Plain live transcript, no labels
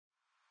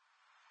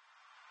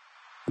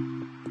We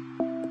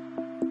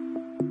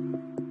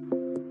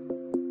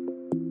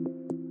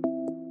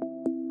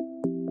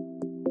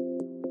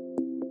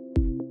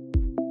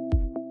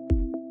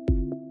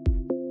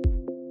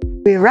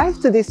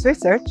arrived to this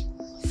research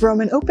from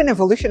an open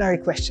evolutionary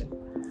question,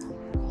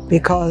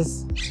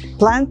 because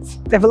plants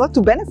have a lot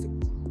to benefit,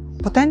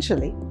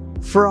 potentially,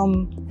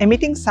 from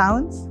emitting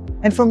sounds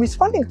and from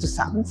responding to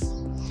sounds.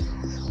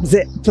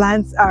 The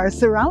plants are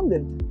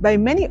surrounded by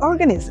many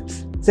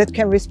organisms that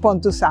can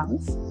respond to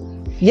sounds,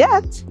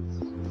 yet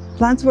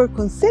plants were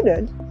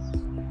considered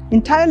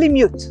entirely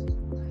mute.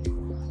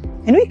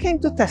 And we came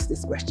to test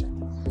this question.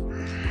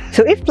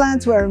 So if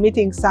plants were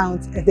emitting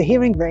sounds at the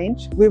hearing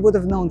range, we would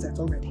have known that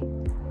already.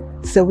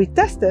 So we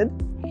tested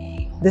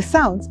the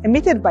sounds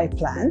emitted by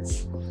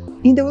plants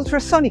in the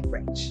ultrasonic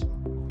range.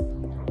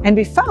 And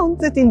we found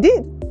that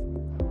indeed,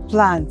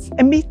 plants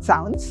emit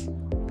sounds,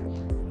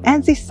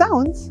 and these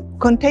sounds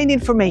contain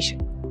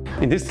information.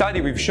 In this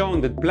study, we've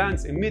shown that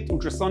plants emit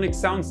ultrasonic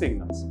sound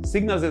signals,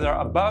 signals that are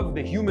above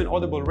the human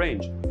audible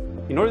range.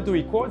 In order to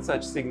record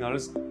such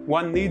signals,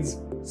 one needs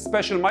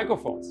special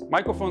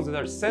microphones that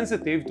are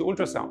sensitive to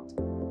ultrasound.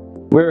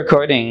 We're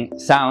recording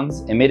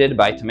sounds emitted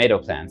by tomato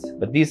plants,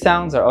 but these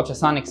sounds are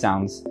ultrasonic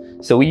sounds,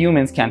 so we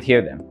humans can't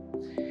hear them.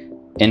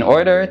 In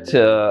order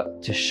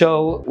to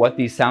show what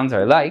these sounds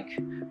are like,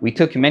 we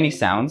took many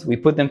sounds, we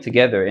put them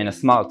together in a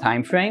small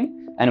time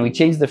frame, and we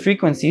changed the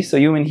frequency so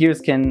human ears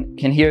can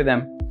hear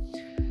them.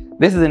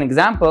 This is an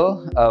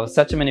example of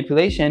such a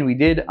manipulation we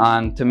did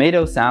on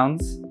tomato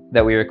sounds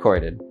that we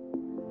recorded.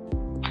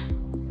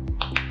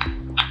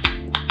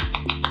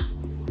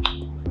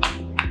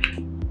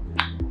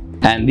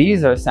 And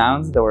these are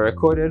sounds that were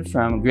recorded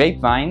from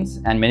grapevines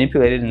and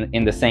manipulated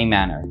in the same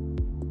manner.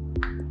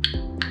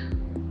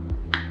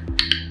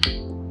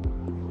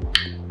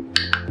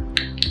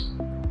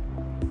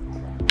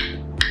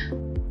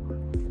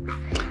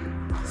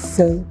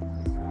 So,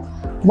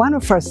 one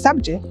of our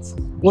subjects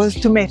was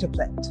tomato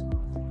plant.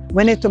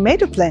 When a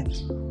tomato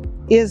plant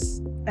is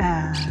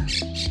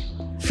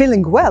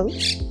feeling well,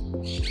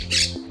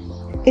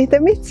 it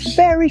emits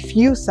very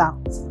few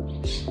sounds.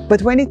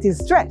 But when it is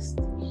stressed,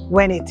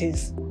 when it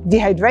is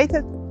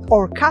dehydrated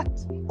or cut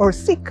or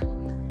sick,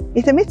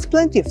 it emits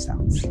plenty of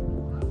sounds.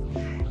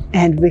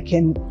 And we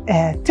can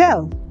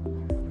tell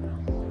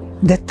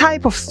the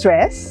type of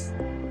stress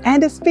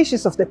and the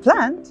species of the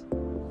plant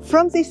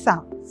from these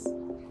sounds.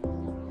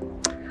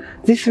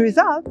 These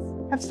results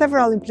have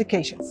several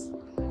implications.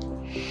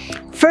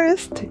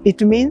 First,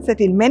 it means that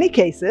in many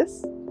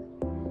cases,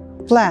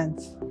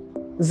 plants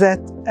that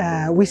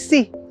we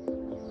see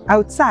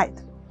outside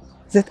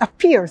that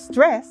appear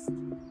stressed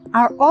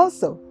are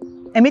also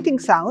emitting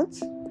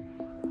sounds,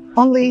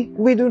 only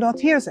we do not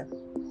hear them.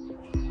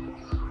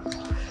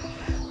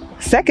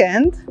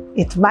 Second,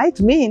 it might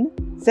mean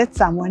that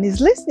someone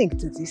is listening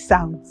to these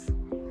sounds.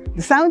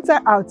 The sounds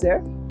are out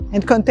there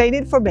and contain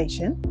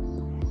information,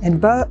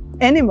 and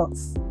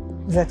animals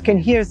that can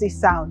hear these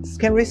sounds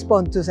can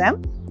respond to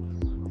them,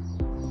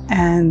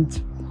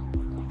 and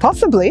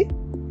possibly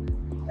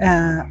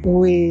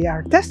we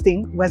are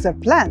testing whether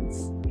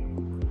plants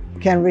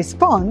can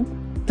respond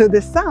to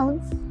the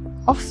sounds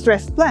of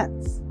stressed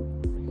plants.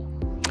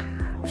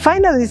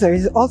 Finally, there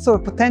is also a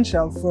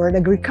potential for an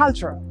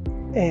agricultural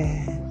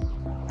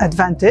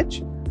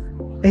advantage.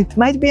 It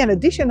might be an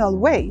additional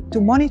way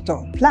to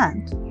monitor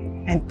plant,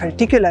 and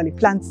particularly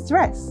plant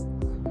stress,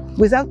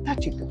 without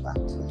touching the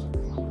plant.